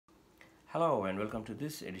Hello and welcome to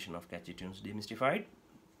this edition of Catchy Tunes Demystified.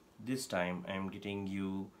 This time I am getting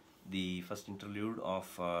you the first interlude of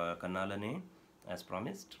Kannalane as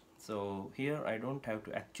promised. So here I don't have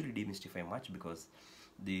to actually demystify much because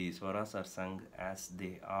the swaras are sung as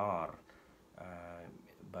they are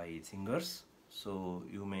by singers. So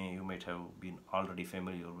you might have been already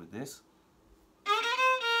familiar with this.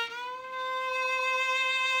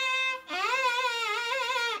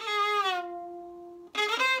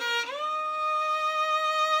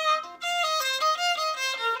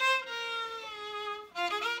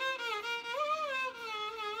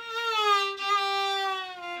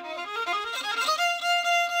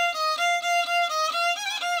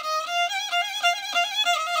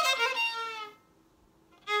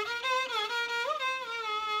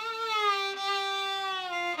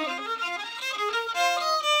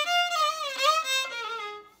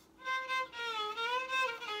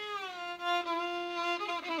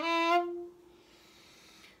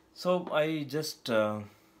 So I just I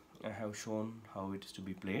have shown how it is to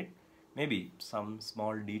be played. Maybe some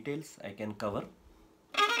small details I can cover.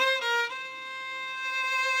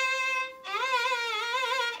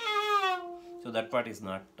 So that part is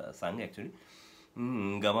not sung actually.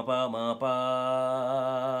 Gama pa ma pa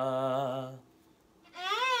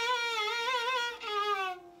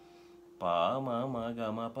pa ma ma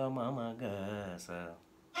gama pa ma ma ga sa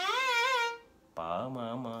pa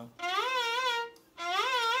ma ma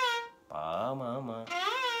pa ma ma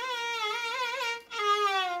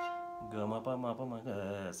gama pa ma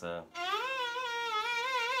ga sa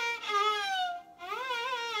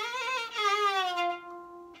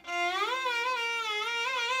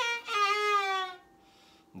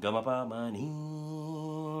gama pa ma ni.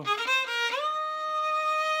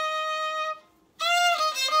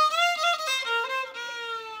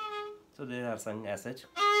 So they are sung as such.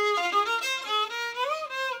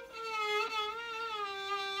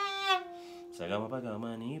 Sa gama pa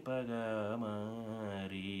gama ni pa gama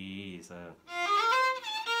ri sa.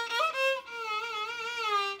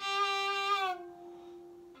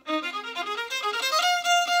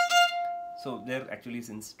 So there actually,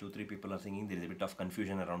 since 2-3 people are singing, there is a bit of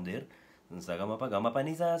confusion around there. Sa gama pa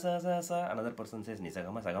ni sa sa sa sa. Another person says ni sa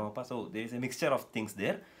gama pa. So there is a mixture of things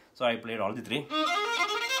there. So I played all the three.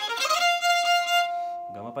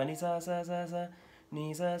 Gama pa ni sa sa sa sa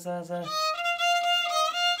ni sa sa sa.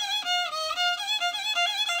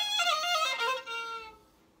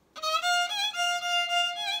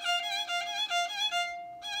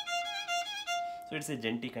 So it's a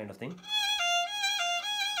genty kind of thing.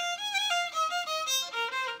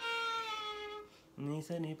 Ni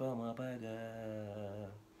sa ni pa ma pa ga.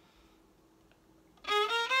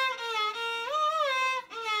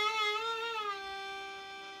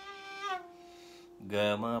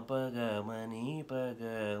 Gama pa gama ni pa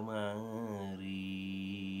gama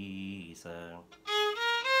ri sa.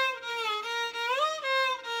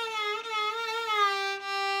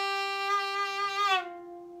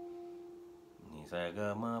 Ni sa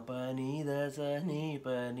gama pa ni da sa ni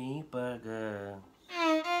pa ga.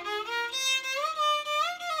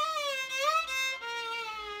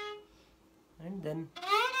 And then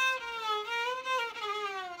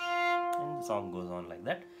the song goes on like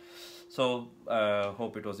that. So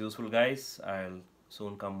hope it was useful, guys. I'll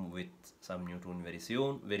soon come with some new tune very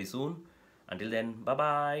soon. Until then, bye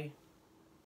bye.